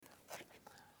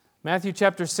Matthew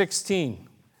chapter 16.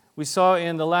 We saw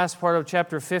in the last part of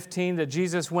chapter 15 that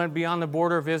Jesus went beyond the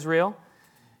border of Israel,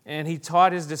 and He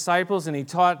taught His disciples, and He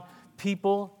taught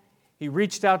people. He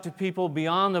reached out to people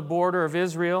beyond the border of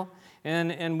Israel,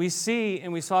 and we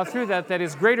saw through that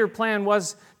His greater plan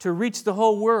was to reach the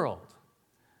whole world.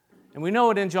 And we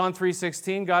know it in John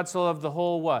 3:16, God so loved the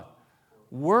whole what?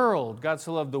 World. God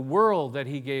so loved the world that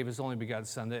He gave His only begotten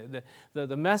Son.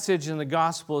 The message in the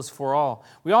gospel is for all.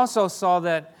 We also saw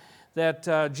that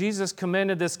Jesus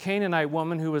commended this Canaanite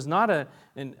woman who was not a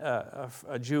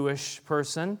Jewish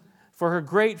person for her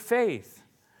great faith.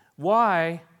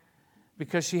 Why?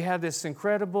 Because she had this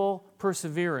incredible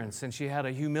perseverance and she had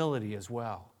a humility as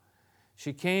well.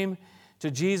 She came to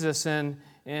Jesus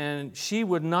and she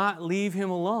would not leave Him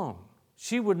alone.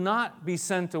 She would not be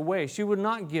sent away. She would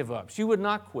not give up. She would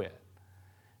not quit.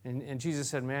 And Jesus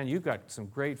said, man, you've got some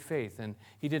great faith. And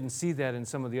He didn't see that in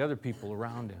some of the other people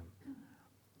around Him.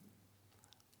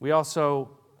 We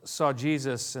also saw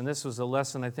Jesus, and this was a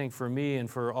lesson, I think, for me and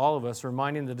for all of us,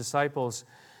 reminding the disciples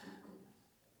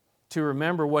to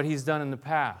remember what He's done in the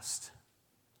past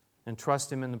and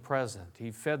trust Him in the present. He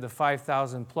fed the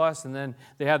 5,000 plus, and then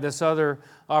they had this other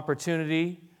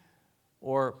opportunity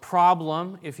or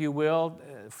problem, if you will,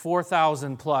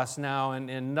 4,000 plus now,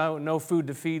 and no food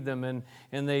to feed them, and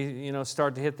they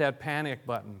start to hit that panic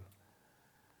button.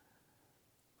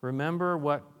 Remember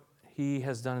what He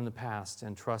has done in the past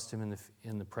and trust Him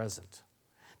in the present.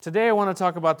 Today I want to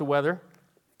talk about the weather.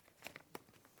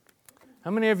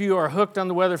 How many of you are hooked on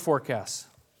the weather forecasts?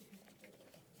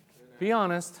 Be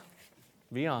honest.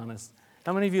 Be honest.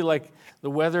 How many of you like the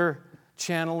weather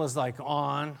channel is like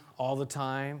on all the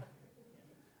time?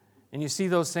 And you see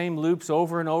those same loops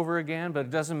over and over again, but it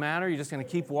doesn't matter. You're just going to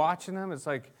keep watching them. It's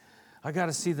like, I got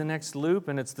to see the next loop,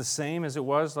 and it's the same as it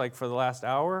was like for the last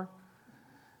hour.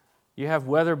 You have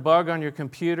WeatherBug on your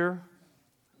computer,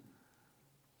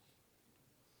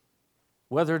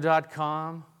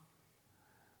 weather.com.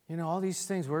 All these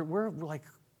things. We're like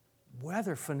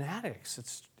weather fanatics.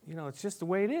 It's just the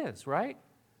way it is, right?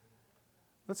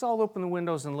 Let's all open the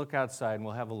windows and look outside, and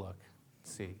we'll have a look.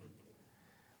 Let's see.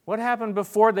 What happened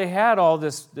before they had all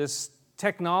this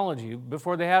technology,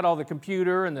 before they had all the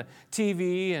computer and the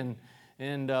TV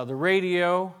and the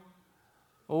radio?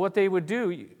 Well, what they would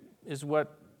do is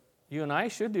what you and I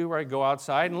should do, right? Go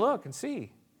outside and look and see.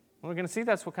 And we're going to see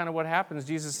that's what happens.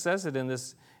 Jesus says it in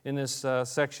this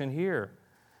section here.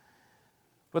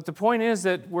 But the point is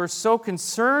that we're so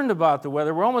concerned about the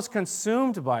weather, we're almost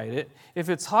consumed by it. If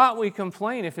it's hot, we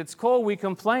complain. If it's cold, we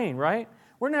complain, right?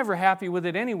 We're never happy with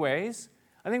it anyways.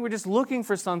 I think we're just looking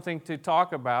for something to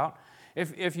talk about.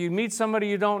 If you meet somebody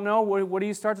you don't know, what do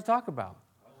you start to talk about?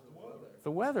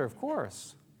 The weather, of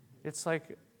course. It's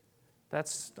like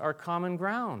that's our common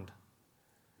ground.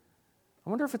 I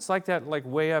wonder if it's like that, like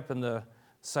way up in the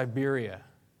Siberia,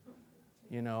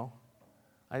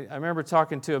 I remember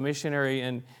talking to a missionary,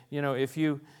 and,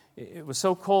 it was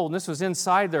so cold, and this was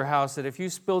inside their house, that if you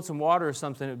spilled some water or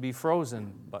something, it would be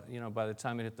frozen, by the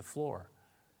time it hit the floor.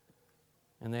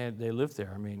 And they lived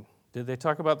there. I mean, did they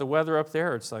talk about the weather up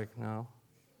there? It's like, no.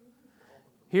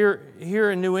 Here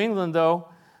in New England, though,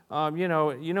 you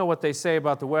know what they say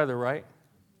about the weather, right?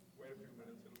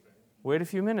 Wait a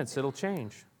few minutes, it'll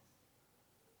change.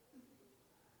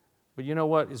 But you know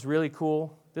what is really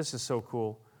cool? This is so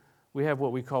cool. We have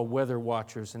what we call weather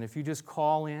watchers, and if you just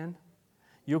call in,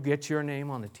 you'll get your name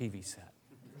on the TV set.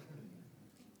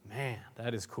 Man,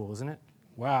 that is cool, isn't it?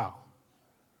 Wow.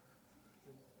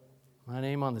 My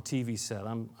name on the TV set.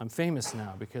 I'm famous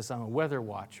now because I'm a weather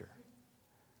watcher.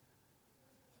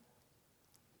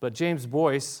 But James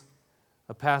Boyce,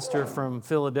 a pastor from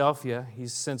Philadelphia,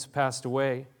 he's since passed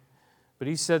away, but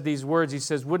he said these words. He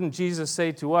says, wouldn't Jesus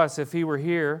say to us if He were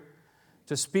here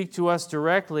to speak to us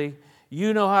directly,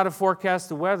 you know how to forecast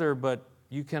the weather, but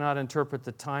you cannot interpret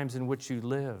the times in which you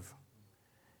live.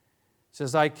 He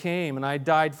says, I came and I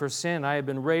died for sin. I have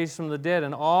been raised from the dead,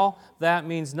 and all that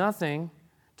means nothing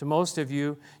to most of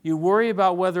you. You worry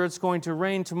about whether it's going to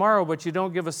rain tomorrow, but you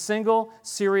don't give a single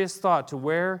serious thought to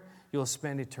where you'll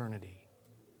spend eternity.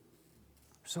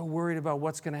 We're so worried about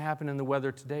what's going to happen in the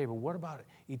weather today, but what about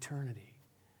eternity?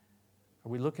 Are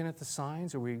we looking at the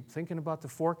signs? Are we thinking about the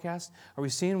forecast? Are we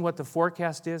seeing what the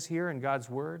forecast is here in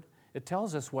God's Word? It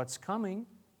tells us what's coming.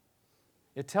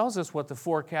 It tells us what the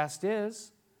forecast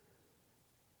is.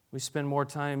 We spend more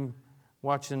time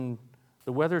watching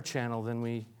the Weather Channel than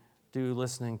we do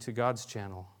listening to God's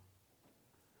channel.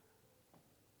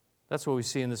 That's what we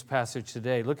see in this passage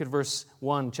today. Look at verse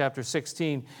 1, chapter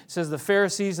 16. It says, the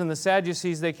Pharisees and the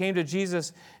Sadducees, they came to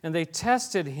Jesus and they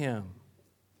tested Him.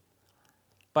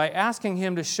 by asking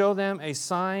him to show them a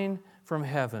sign from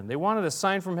heaven. They wanted a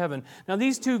sign from heaven. Now,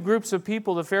 these two groups of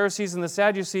people, the Pharisees and the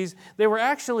Sadducees, they were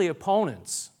actually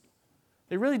opponents.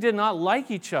 They really did not like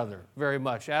each other very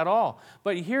much at all.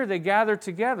 But here they gathered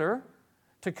together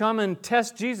to come and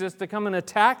test Jesus, to come and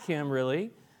attack him,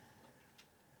 really.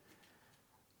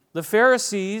 The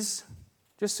Pharisees,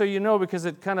 just so you know, because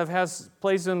it kind of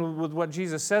plays in with what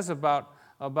Jesus says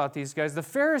about these guys, the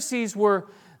Pharisees were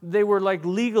like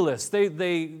legalists.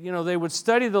 They would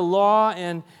study the law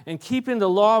and keeping the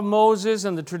law of Moses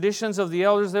and the traditions of the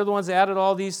elders. They're the ones that added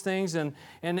all these things, and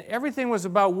everything was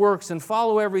about works and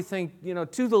follow everything,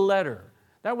 to the letter.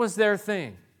 That was their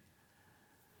thing.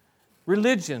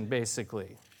 Religion,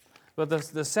 basically. But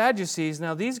the Sadducees,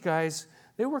 now these guys,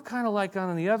 they were kind of like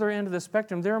on the other end of the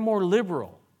spectrum. They're more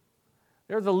liberal.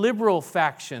 They're the liberal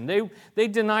faction. They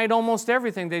denied almost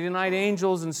everything. They denied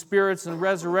angels and spirits and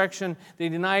resurrection. They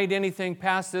denied anything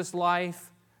past this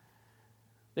life.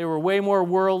 They were way more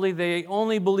worldly. They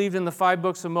only believed in the 5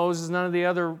 books of Moses, none of the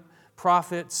other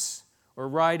prophets or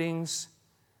writings.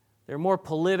 They're more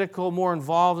political, more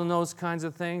involved in those kinds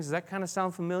of things. Does that kind of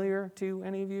sound familiar to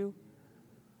any of you?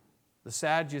 The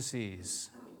Sadducees.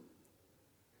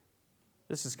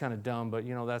 This is kind of dumb, but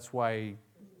that's why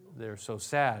they're so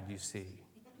sad, you see.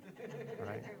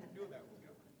 Right?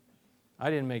 I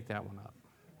didn't make that one up.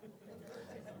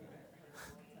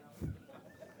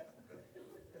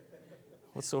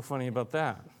 What's so funny about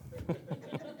that?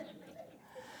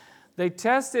 They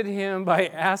tested him by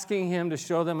asking him to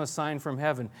show them a sign from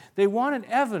heaven. They wanted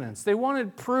evidence. They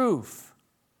wanted proof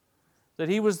that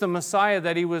he was the Messiah,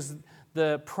 that he was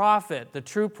the prophet, the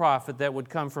true prophet that would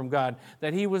come from God,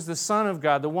 that he was the Son of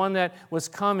God, the one that was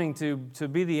coming to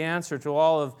be the answer to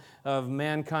all of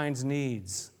mankind's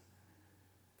needs.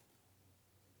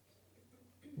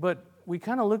 But we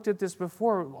kind of looked at this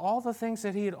before, all the things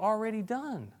that he had already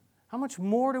done. How much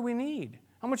more do we need?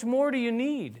 How much more do you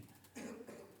need?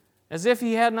 As if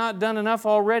he had not done enough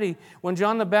already. When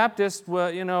John the Baptist,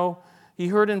 he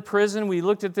heard in prison, we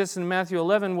looked at this in Matthew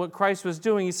 11, what Christ was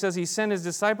doing. He says he sent his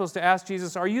disciples to ask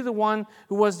Jesus, "Are you the one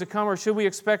who was to come, or should we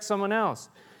expect someone else?"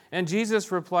 And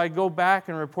Jesus replied, "Go back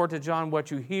and report to John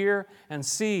what you hear and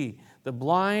see. The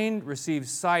blind receive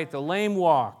sight, the lame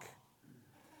walk,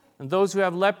 and those who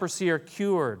have leprosy are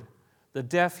cured. The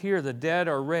deaf hear, the dead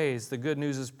are raised. The good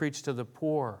news is preached to the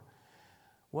poor."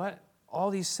 What? All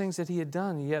these things that he had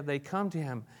done, yet they come to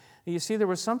him. You see, there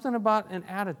was something about an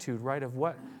attitude, right, of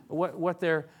what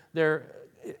their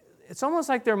it's almost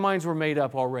like their minds were made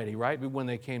up already, right, when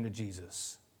they came to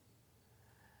Jesus.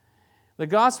 The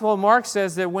Gospel of Mark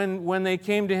says that when they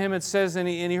came to him, it says, and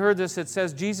he heard this, it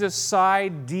says, Jesus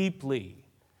sighed deeply.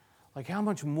 Like, how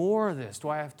much more of this do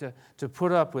I have to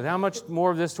put up with? How much more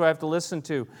of this do I have to listen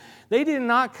to? They did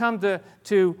not come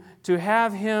to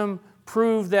have him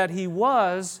prove that he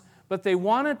was, but they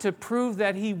wanted to prove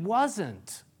that he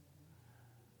wasn't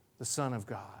the Son of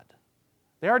God.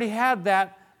 They already had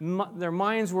that. Their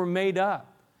minds were made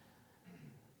up.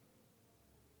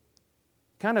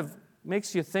 Kind of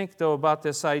makes you think, though, about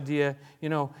this idea,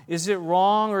 is it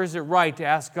wrong or is it right to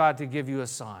ask God to give you a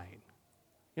sign?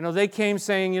 They came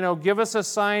saying, give us a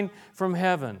sign from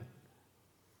heaven.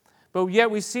 But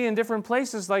yet we see in different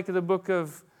places, like the book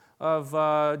of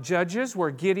Judges,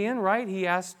 where Gideon, right, he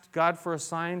asked God for a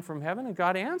sign from heaven, and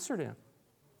God answered him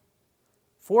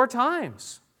 4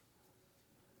 times.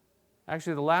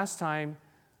 Actually, the last time,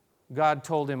 God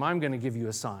told him, "I'm going to give you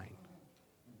a sign."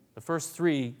 The first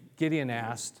 3, Gideon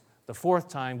asked. The 4th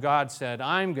time, God said,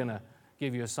 "I'm going to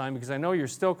give you a sign because I know you're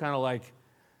still kind of like,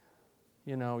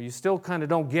 you still kind of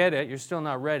don't get it. You're still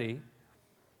not ready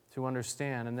to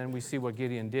understand." And then we see what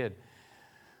Gideon did.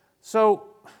 So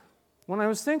when I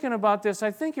was thinking about this,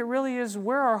 I think it really is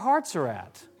where our hearts are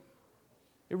at.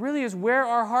 It really is where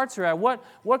our hearts are at.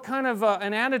 What kind of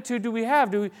an attitude do we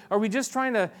have? Are we just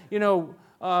trying to,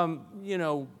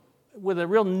 with a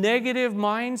real negative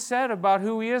mindset about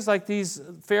who he is, like these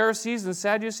Pharisees and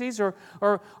Sadducees, or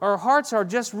our hearts are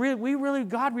just God,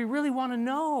 we really want to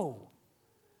know.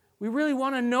 We really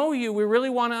want to know you. We really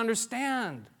want to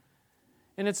understand.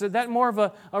 And it's that more of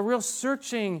a real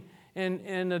searching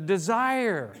and a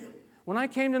desire. When I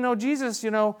came to know Jesus,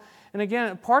 and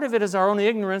again, part of it is our own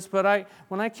ignorance, but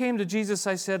when I came to Jesus,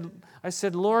 I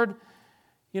said, "Lord,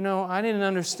 I didn't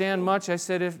understand much." I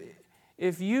said,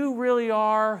 if you really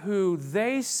are who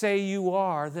they say you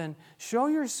are, then show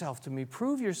yourself to me,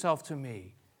 prove yourself to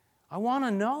me. I want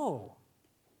to know.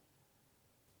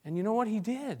 And you know what he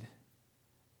did?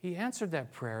 He answered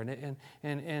that prayer,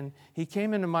 and he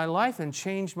came into my life and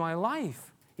changed my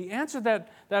life. He answered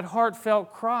that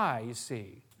heartfelt cry, you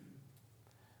see.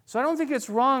 So I don't think it's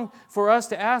wrong for us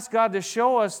to ask God to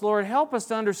show us, Lord, help us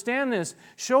to understand this.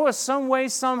 Show us some way,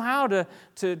 somehow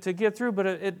to get through.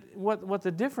 But what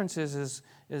the difference is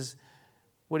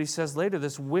what he says later,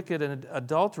 this wicked and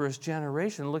adulterous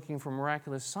generation looking for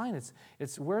miraculous sign.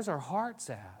 It's where's our hearts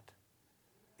at?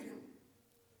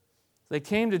 They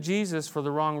came to Jesus for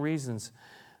the wrong reasons.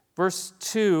 Verse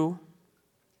 2,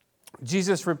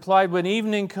 Jesus replied, when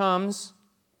evening comes,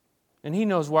 and he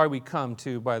knows why we come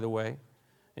too, by the way,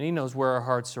 and he knows where our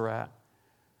hearts are at.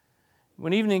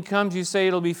 When evening comes, you say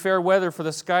it'll be fair weather, for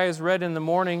the sky is red in the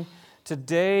morning.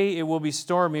 Today it will be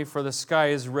stormy, for the sky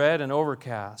is red and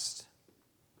overcast.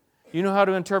 You know how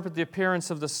to interpret the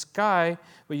appearance of the sky,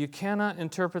 but you cannot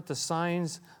interpret the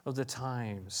signs of the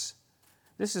times.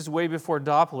 This is way before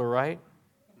Doppler, right?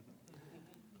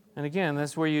 And again,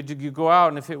 that's where you go out,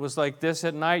 and if it was like this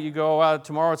at night, you go out,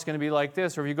 tomorrow it's going to be like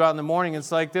this. Or if you go out in the morning,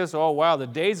 it's like this. Oh, wow, the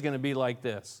day's going to be like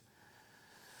this.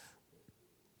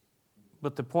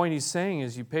 But the point he's saying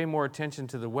is you pay more attention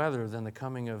to the weather than the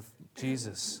coming of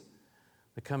Jesus,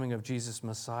 the coming of Jesus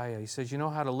Messiah. He says, you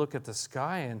know how to look at the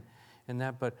sky and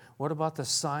that, but what about the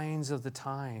signs of the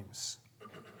times?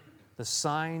 The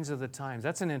signs of the times.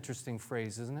 That's an interesting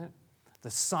phrase, isn't it? The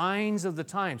signs of the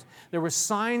times. There were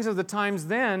signs of the times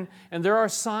then, and there are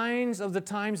signs of the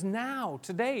times now,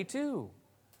 today, too.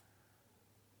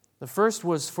 The first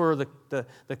was for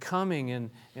the coming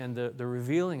and the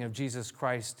revealing of Jesus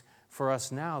Christ. For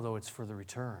us now, though, it's for the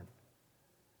return.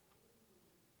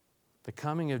 The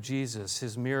coming of Jesus,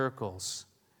 His miracles,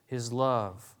 His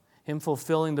love, Him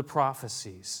fulfilling the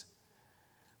prophecies.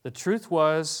 The truth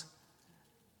was,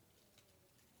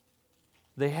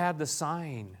 they had the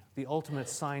sign, the ultimate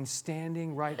sign,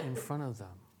 standing right in front of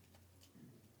them.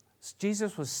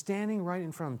 Jesus was standing right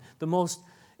in front of them. The most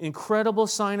incredible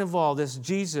sign of all, this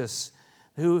Jesus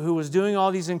who was doing all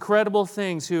these incredible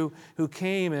things, who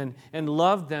came and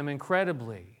loved them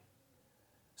incredibly.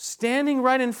 Standing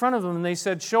right in front of them, and they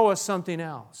said, show us something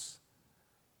else.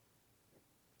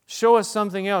 Show us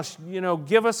something else.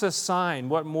 Give us a sign.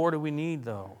 What more do we need,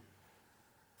 though?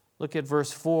 Look at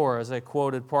verse 4, as I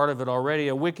quoted part of it already.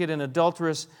 A wicked and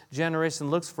adulterous generation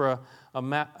looks for a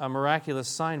miraculous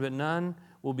sign, but none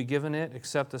will be given it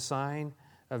except the sign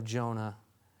of Jonah.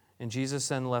 And Jesus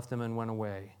then left them and went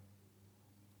away.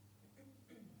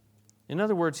 In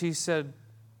other words, he said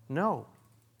no,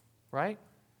 right?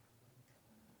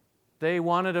 They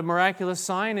wanted a miraculous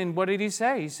sign, and what did he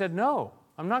say? He said, no,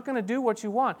 I'm not going to do what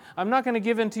you want. I'm not going to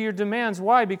give in to your demands.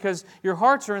 Why? Because your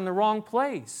hearts are in the wrong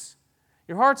place.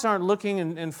 Your hearts aren't looking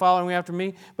and following after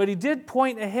me. But he did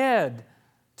point ahead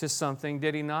to something,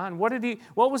 did he not? And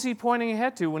what was he pointing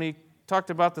ahead to when he talked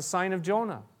about the sign of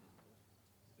Jonah?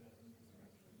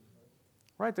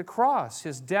 Right, the cross,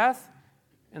 his death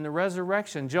and the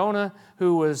resurrection. Jonah,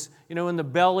 who was, in the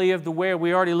belly of the whale.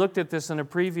 We already looked at this in a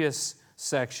previous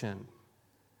section.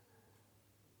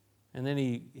 And then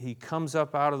he comes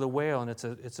up out of the whale, and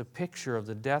it's a picture of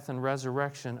the death and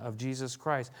resurrection of Jesus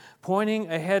Christ,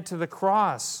 pointing ahead to the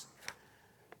cross,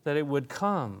 that it would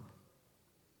come.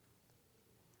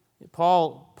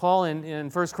 Paul in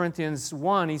 1 Corinthians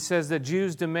 1, he says that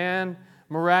Jews demand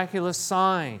miraculous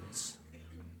signs.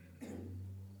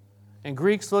 And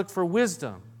Greeks look for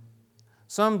wisdom.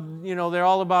 Some, they're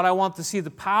all about, I want to see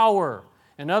the power.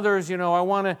 And others, I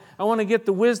want to get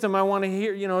the wisdom. I want to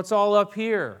hear, it's all up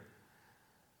here.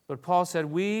 But Paul said,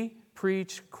 we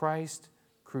preach Christ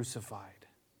crucified.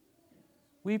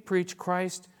 We preach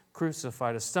Christ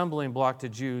crucified, a stumbling block to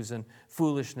Jews and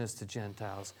foolishness to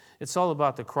Gentiles. It's all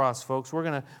about the cross, folks. We're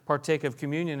going to partake of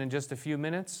communion in just a few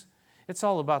minutes. It's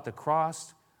all about the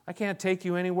cross. I can't take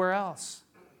you anywhere else.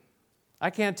 I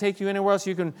can't take you anywhere else.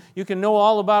 You can know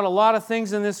all about a lot of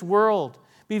things in this world.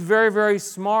 Be very, very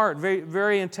smart, very,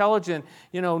 very intelligent.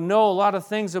 Know a lot of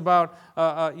things about,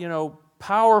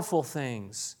 powerful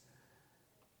things.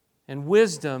 And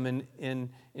wisdom and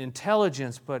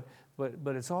intelligence. But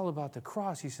it's all about the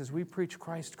cross. He says, we preach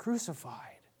Christ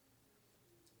crucified.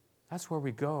 That's where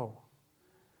we go.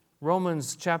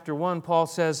 Romans chapter 1, Paul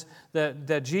says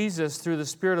that Jesus, through the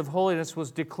Spirit of holiness,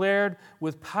 was declared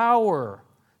with power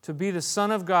to be the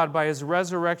Son of God by His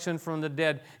resurrection from the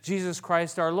dead, Jesus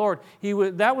Christ our Lord.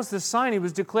 That was the sign. He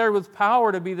was declared with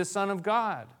power to be the Son of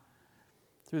God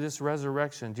through this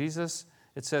resurrection. Jesus,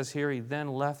 it says here, He then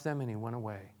left them and He went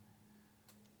away.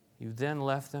 He then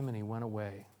left them and He went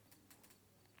away.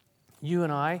 You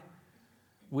and I,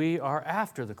 we are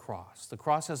after the cross. The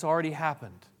cross has already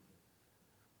happened.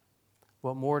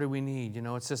 What more do we need?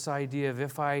 It's this idea of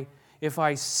if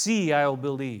I see, I'll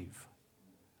believe.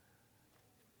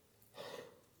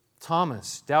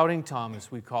 Thomas, doubting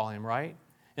Thomas, we call him, right?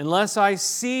 Unless I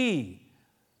see,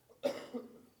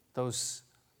 those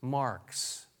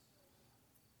marks,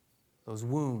 those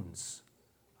wounds.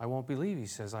 I won't believe, he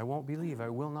says. I won't believe. I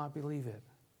will not believe it.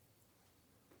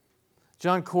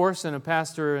 John Corson, a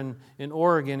pastor in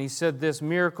Oregon, he said this: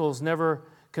 miracles never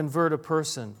convert a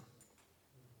person.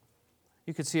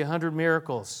 You could see 100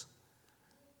 miracles,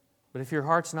 but if your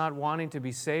heart's not wanting to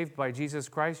be saved by Jesus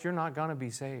Christ, you're not going to be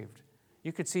saved.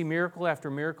 You could see miracle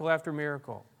after miracle after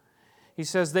miracle. He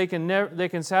says they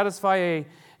can satisfy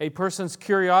a person's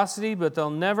curiosity, but they'll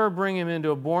never bring him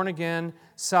into a born-again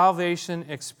salvation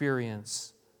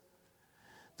experience.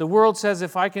 The world says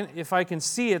if I can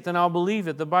see it, then I'll believe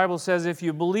it. The Bible says if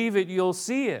you believe it, you'll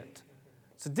see it.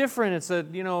 It's different.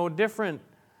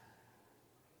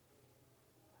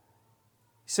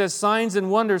 He says signs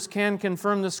and wonders can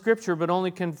confirm the Scripture, but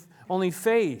only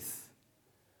faith.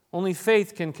 Only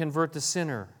faith can convert the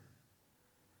sinner.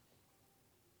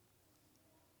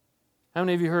 How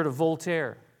many of you heard of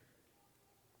Voltaire?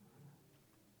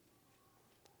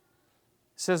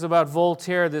 It says about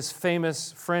Voltaire, this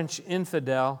famous French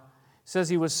infidel, says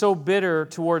he was so bitter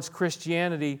towards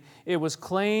Christianity, it was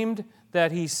claimed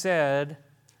that he said,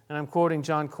 and I'm quoting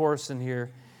John Corson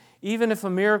here, even if a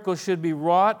miracle should be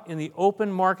wrought in the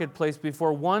open marketplace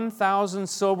before 1,000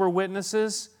 sober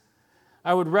witnesses,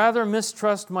 I would rather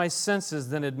mistrust my senses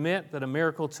than admit that a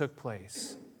miracle took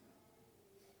place.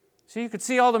 So you could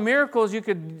see all the miracles, you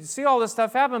could see all this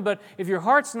stuff happen, but if your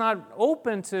heart's not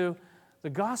open to the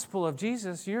gospel of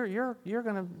Jesus,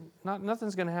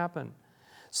 nothing's going to happen.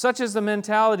 Such is the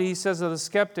mentality, he says, of the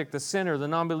skeptic, the sinner, the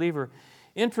non-believer.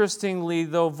 Interestingly,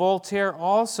 though, Voltaire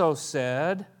also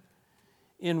said,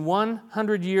 in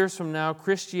 100 years from now,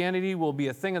 Christianity will be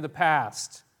a thing of the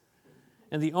past,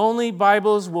 and the only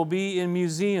Bibles will be in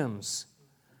museums.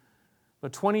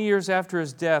 But 20 years after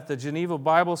his death, the Geneva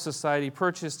Bible Society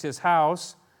purchased his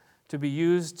house to be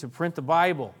used to print the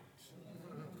Bible.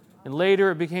 And later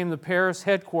it became the Paris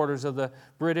headquarters of the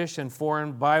British and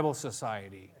Foreign Bible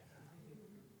Society.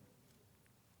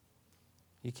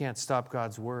 You can't stop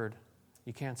God's Word.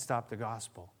 You can't stop the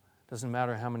gospel. Doesn't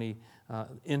matter how many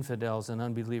infidels and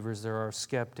unbelievers there are,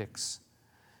 skeptics.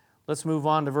 Let's move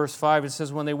on to verse 5. It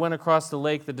says, when they went across the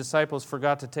lake, the disciples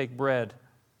forgot to take bread.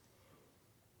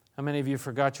 How many of you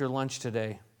forgot your lunch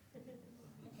today?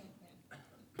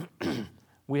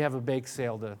 We have a bake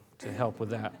sale to help with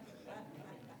that.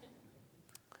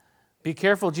 Be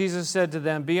careful, Jesus said to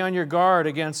them, be on your guard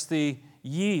against the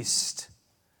yeast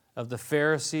of the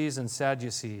Pharisees and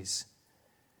Sadducees.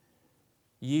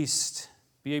 Yeast.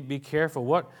 Be careful.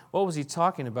 What was he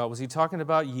talking about? Was he talking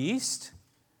about yeast?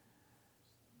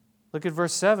 Look at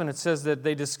verse 7. It says that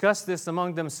they discussed this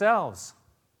among themselves.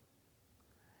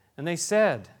 And they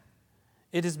said,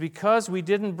 it is because we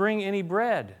didn't bring any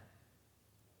bread.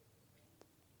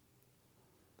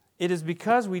 It is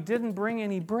because we didn't bring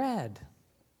any bread.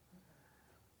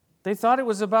 They thought it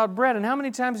was about bread. And how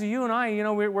many times do you and I,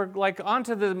 we're like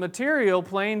onto the material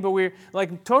plane, but we're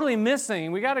like totally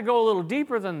missing. We got to go a little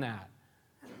deeper than that.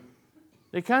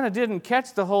 They kind of didn't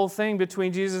catch the whole thing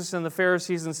between Jesus and the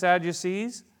Pharisees and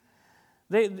Sadducees.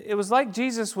 It was like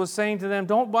Jesus was saying to them,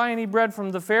 don't buy any bread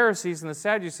from the Pharisees and the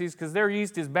Sadducees because their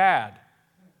yeast is bad.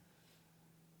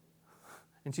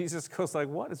 And Jesus goes like,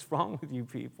 what is wrong with you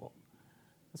people?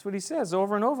 That's what he says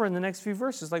over and over in the next few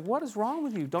verses. Like, what is wrong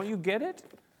with you? Don't you get it?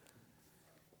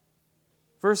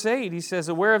 Verse 8, he says,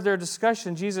 aware of their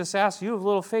discussion, Jesus asked, you of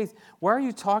little faith, why are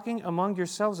you talking among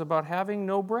yourselves about having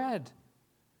no bread?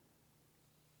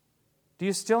 Do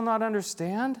you still not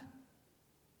understand?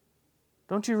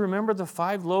 Don't you remember the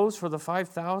 5 loaves for the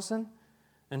 5,000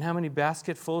 and how many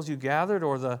basketfuls you gathered,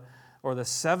 or the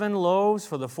 7 loaves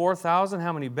for the 4,000,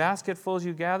 how many basketfuls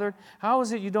you gathered? How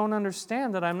is it you don't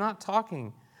understand that I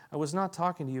was not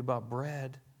talking to you about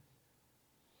bread?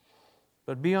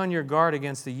 But be on your guard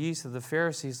against the yeast of the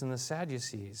Pharisees and the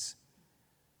Sadducees.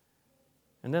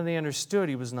 And then they understood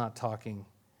he was not talking.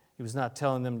 He was not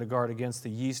telling them to guard against the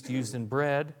yeast used in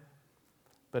bread,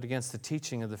 but against the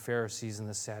teaching of the Pharisees and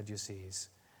the Sadducees.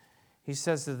 He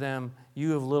says to them,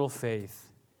 you have little faith.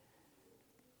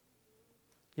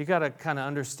 You got to kind of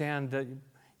understand that,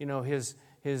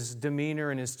 his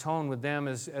demeanor and his tone with them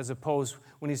as opposed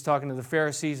when he's talking to the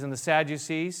Pharisees and the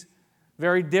Sadducees.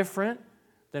 Very different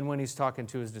than when he's talking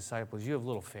to his disciples. You have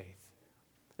little faith.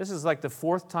 This is like the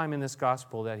 4th time in this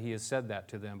gospel that he has said that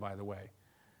to them, by the way.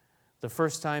 The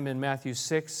first time in Matthew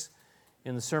 6,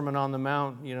 in the Sermon on the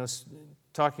Mount,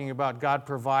 talking about God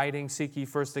providing, seek ye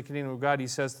first the kingdom of God, he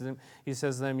says to them,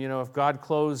 if God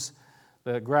clothes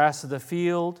the grass of the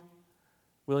field,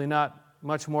 will he not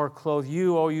much more clothe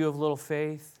you, O you of little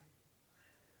faith?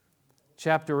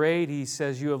 Chapter 8, he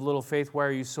says, you have little faith, why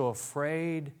are you so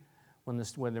afraid?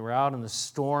 when they were out and the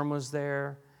storm was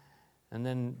there. And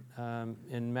then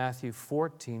in Matthew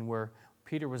 14, where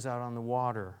Peter was out on the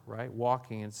water, right,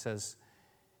 walking, it says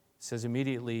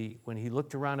immediately, when he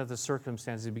looked around at the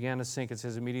circumstances, he began to sink. It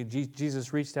says immediately,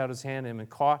 Jesus reached out his hand to him and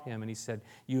caught him, and he said,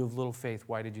 "You have little faith,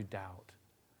 why did you doubt?"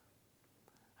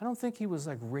 I don't think he was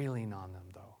like railing on them,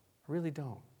 though. I really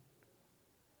don't.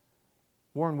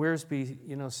 Warren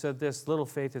Wiersbe, said this: little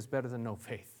faith is better than no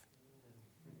faith.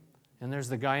 And there's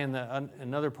the guy in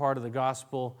another part of the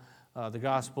gospel, the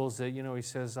Gospels, that he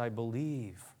says, "I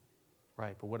believe,"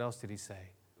 right? But what else did he say?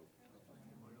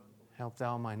 "Help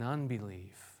thou mine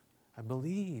unbelief." I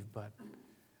believe, but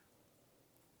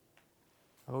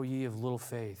oh, ye of little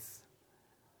faith.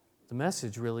 The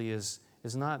message really is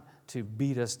not to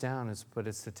beat us down, but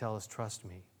it's to tell us, trust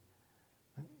me.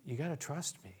 You got to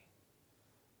trust me.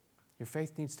 Your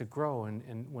faith needs to grow,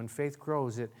 and when faith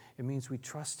grows, it means we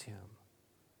trust Him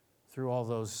through all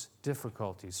those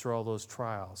difficulties, through all those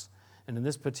trials. And in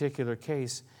this particular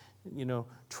case,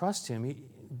 trust Him.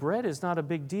 Bread is not a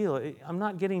big deal. I'm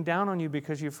not getting down on you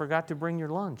because you forgot to bring your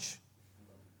lunch.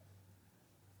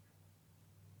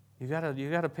 You got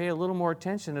to pay a little more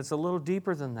attention. It's a little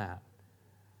deeper than that.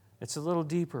 It's a little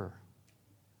deeper.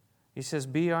 He says,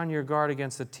 be on your guard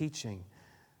against the teaching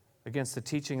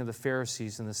of the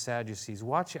Pharisees and the Sadducees.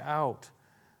 Watch out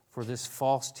for this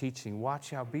false teaching.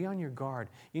 Watch out. Be on your guard.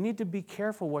 You need to be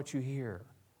careful what you hear.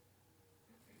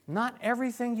 Not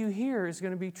everything you hear is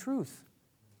going to be truth.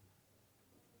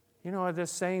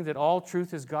 This saying that all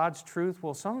truth is God's truth.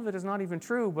 Well, some of it is not even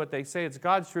true, but they say it's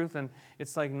God's truth, and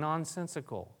it's like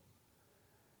nonsensical.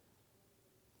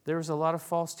 There's a lot of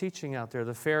false teaching out there.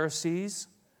 The Pharisees,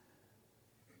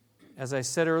 as I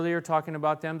said earlier, talking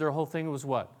about them, their whole thing was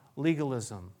what?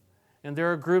 Legalism. And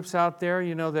there are groups out there,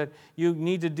 that you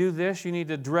need to do this, you need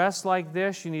to dress like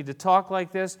this, you need to talk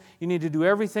like this, you need to do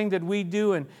everything that we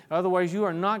do, and otherwise you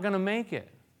are not going to make it.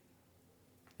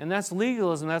 And that's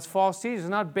legalism, that's false teaching. It's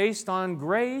not based on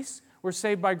grace. We're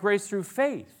saved by grace through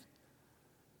faith,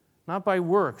 not by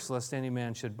works, lest any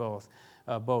man should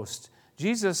boast.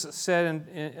 Jesus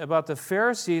said about the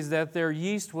Pharisees that their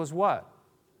yeast was what?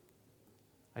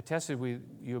 I tested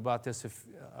you about this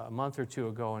a month or two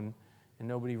ago, and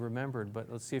nobody remembered,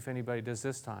 but let's see if anybody does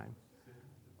this time.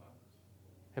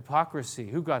 Hypocrisy.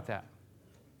 Who got that?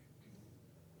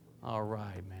 All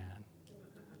right, man.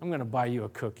 I'm going to buy you a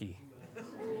cookie.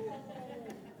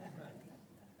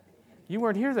 You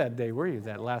weren't here that day, were you,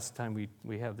 that last time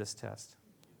we had this test?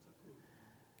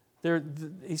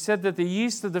 He said that the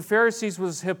yeast of the Pharisees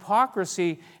was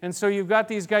hypocrisy, and so you've got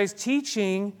these guys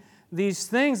teaching these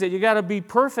things that you got to be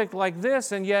perfect like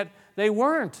this, and yet they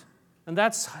weren't. And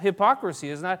that's hypocrisy,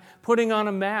 isn't that? Putting on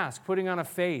a mask, putting on a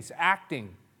face,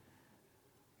 acting.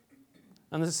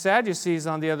 And the Sadducees,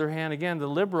 on the other hand, again, the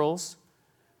liberals,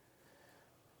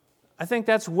 I think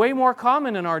that's way more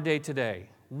common in our day today.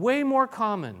 Way more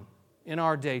common in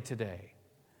our day today.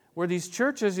 Where these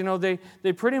churches,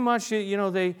 they pretty much,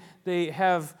 they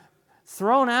have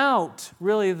thrown out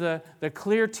really the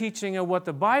clear teaching of what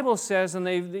the Bible says, and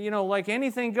they, like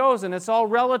anything goes, and it's all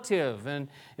relative, and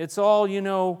it's all,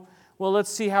 well, let's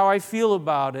see how I feel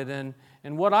about it, and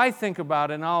what I think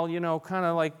about it, and I'll, kind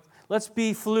of like, let's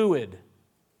be fluid.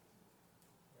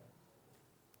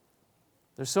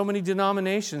 There's so many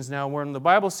denominations now where when the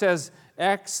Bible says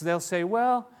X, they'll say,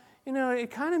 well, it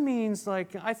kind of means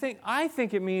like, I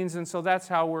think it means, and so that's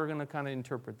how we're going to kind of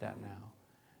interpret that now.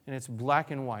 And it's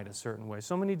black and white a certain way.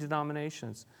 So many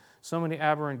denominations, so many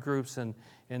aberrant groups, and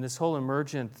this whole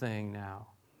emergent thing now,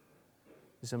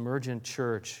 this emergent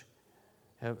church,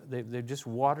 they've just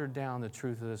watered down the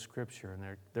truth of the Scripture,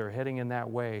 and they're heading in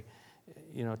that way,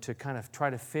 to kind of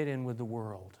try to fit in with the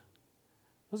world.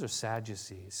 Those are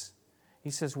Sadducees.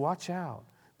 He says, watch out.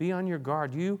 Be on your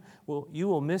guard. You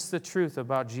will miss the truth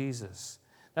about Jesus.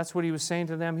 That's what he was saying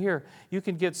to them here. You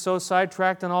can get so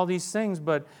sidetracked on all these things,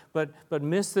 but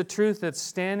miss the truth that's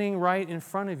standing right in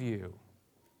front of you.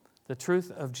 The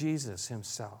truth of Jesus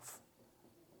himself.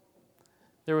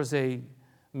 There was a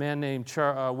man named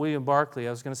William Barclay.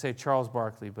 I was going to say Charles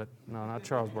Barkley, but no, not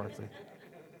Charles Barkley.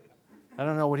 I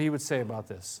don't know what he would say about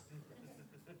this.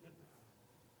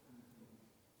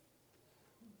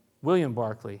 William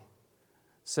Barclay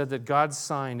said that God's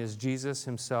sign is Jesus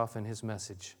himself and his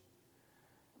message.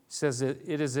 He says that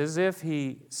it is as if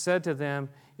he said to them,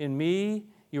 in me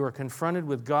you are confronted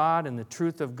with God and the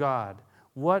truth of God.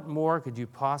 What more could you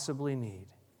possibly need?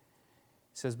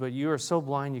 He says, but you are so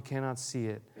blind you cannot see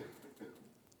it.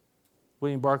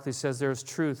 William Barclay says there's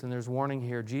truth and there's warning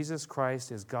here. Jesus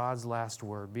Christ is God's last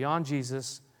word. Beyond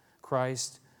Jesus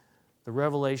Christ, the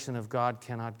revelation of God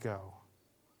cannot go.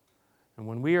 And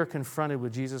when we are confronted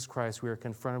with Jesus Christ, we are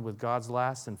confronted with God's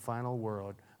last and final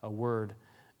word,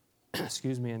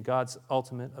 and God's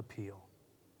ultimate appeal.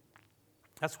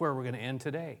 That's where we're going to end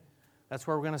today. That's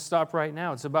where we're going to stop right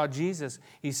now. It's about Jesus.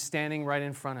 He's standing right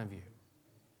in front of you.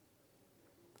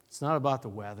 It's not about the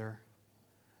weather.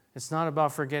 It's not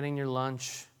about forgetting your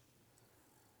lunch.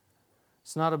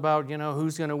 It's not about,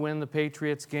 who's going to win the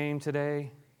Patriots game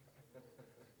today.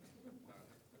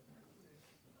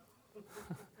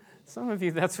 Some of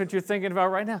you, that's what you're thinking about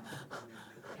right now.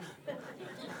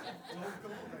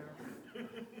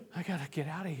 I got to get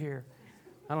out of here.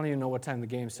 I don't even know what time the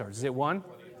game starts. Is it 1?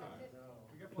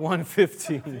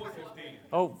 1:15.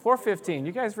 Oh, 4:15.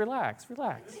 You guys relax. We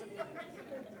got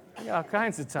all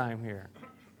kinds of time here.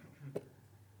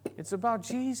 It's about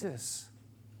Jesus.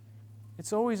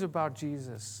 It's always about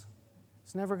Jesus.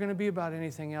 It's never going to be about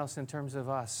anything else in terms of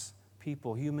us,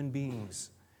 people, human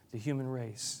beings, the human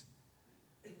race.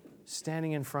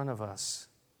 Standing in front of us.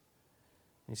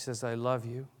 He says, I love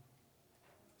you.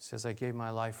 He says, I gave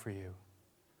my life for you.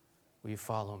 Will you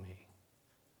follow me?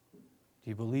 Do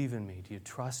you believe in me? Do you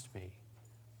trust me?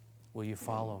 Will you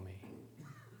follow me?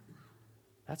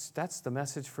 That's the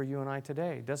message for you and I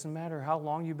today. It doesn't matter how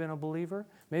long you've been a believer.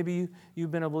 Maybe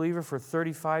you've been a believer for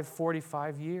 35,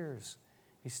 45 years.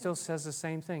 He still says the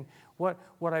same thing. What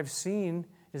I've seen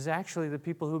is actually the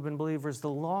people who've been believers the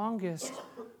longest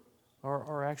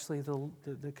are actually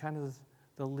the kind of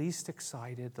the least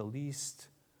excited, the least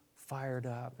fired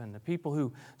up. And the people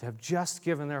who have just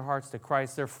given their hearts to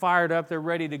Christ, they're fired up, they're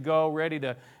ready to go, ready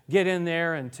to get in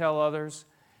there and tell others.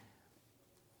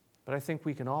 But I think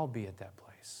we can all be at that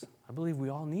place. I believe we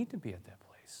all need to be at that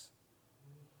place.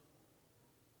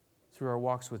 Through our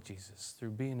walks with Jesus,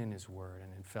 through being in His Word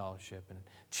and in fellowship and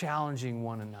challenging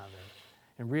one another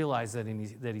and realize that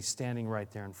He's standing right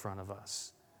there in front of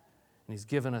us. And He's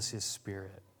given us His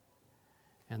Spirit.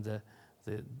 And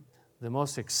the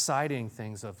most exciting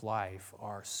things of life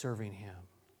are serving Him.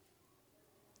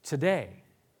 Today.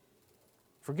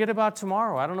 Forget about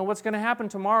tomorrow. I don't know what's going to happen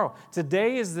tomorrow.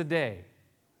 Today is the day.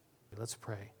 Let's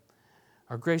pray.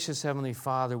 Our gracious Heavenly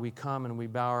Father, we come and we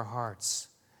bow our hearts.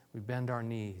 We bend our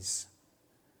knees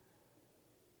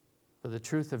for the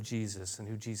truth of Jesus and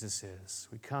who Jesus is.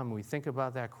 We come and we think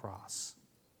about that cross.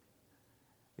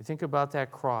 You think about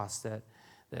that cross that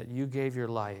you gave your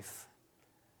life.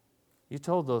 You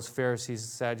told those Pharisees and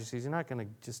Sadducees, you're not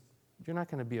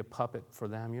going to be a puppet for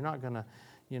them. You're not going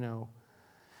to,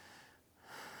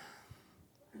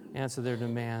 answer their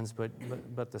demands,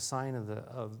 but the sign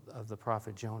of the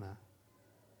prophet Jonah,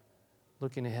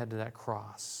 looking ahead to that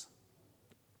cross,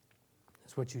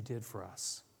 is what you did for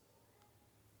us.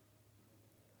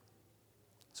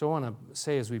 So I want to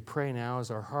say as we pray now,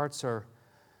 as our hearts are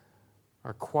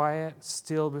quiet,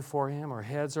 still before Him, our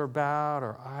heads are bowed,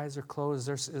 our eyes are closed.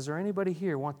 Is there anybody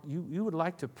here you would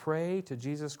like to pray to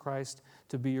Jesus Christ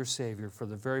to be your Savior for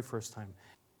the very first time?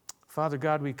 Father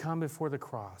God, we come before the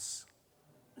cross,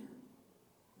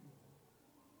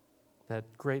 that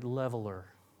great leveler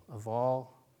of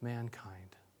all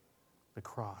mankind, the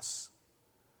cross.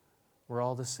 We're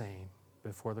all the same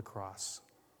before the cross.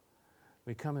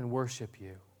 We come and worship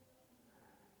You.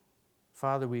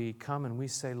 Father, we come and we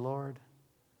say, Lord,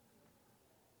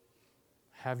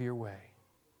 have Your way.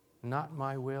 Not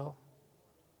my will,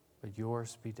 but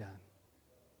Yours be done.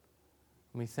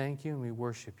 And we thank You and we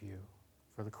worship You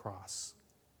for the cross,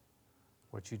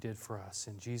 what You did for us.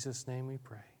 In Jesus' name we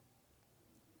pray.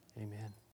 Amen.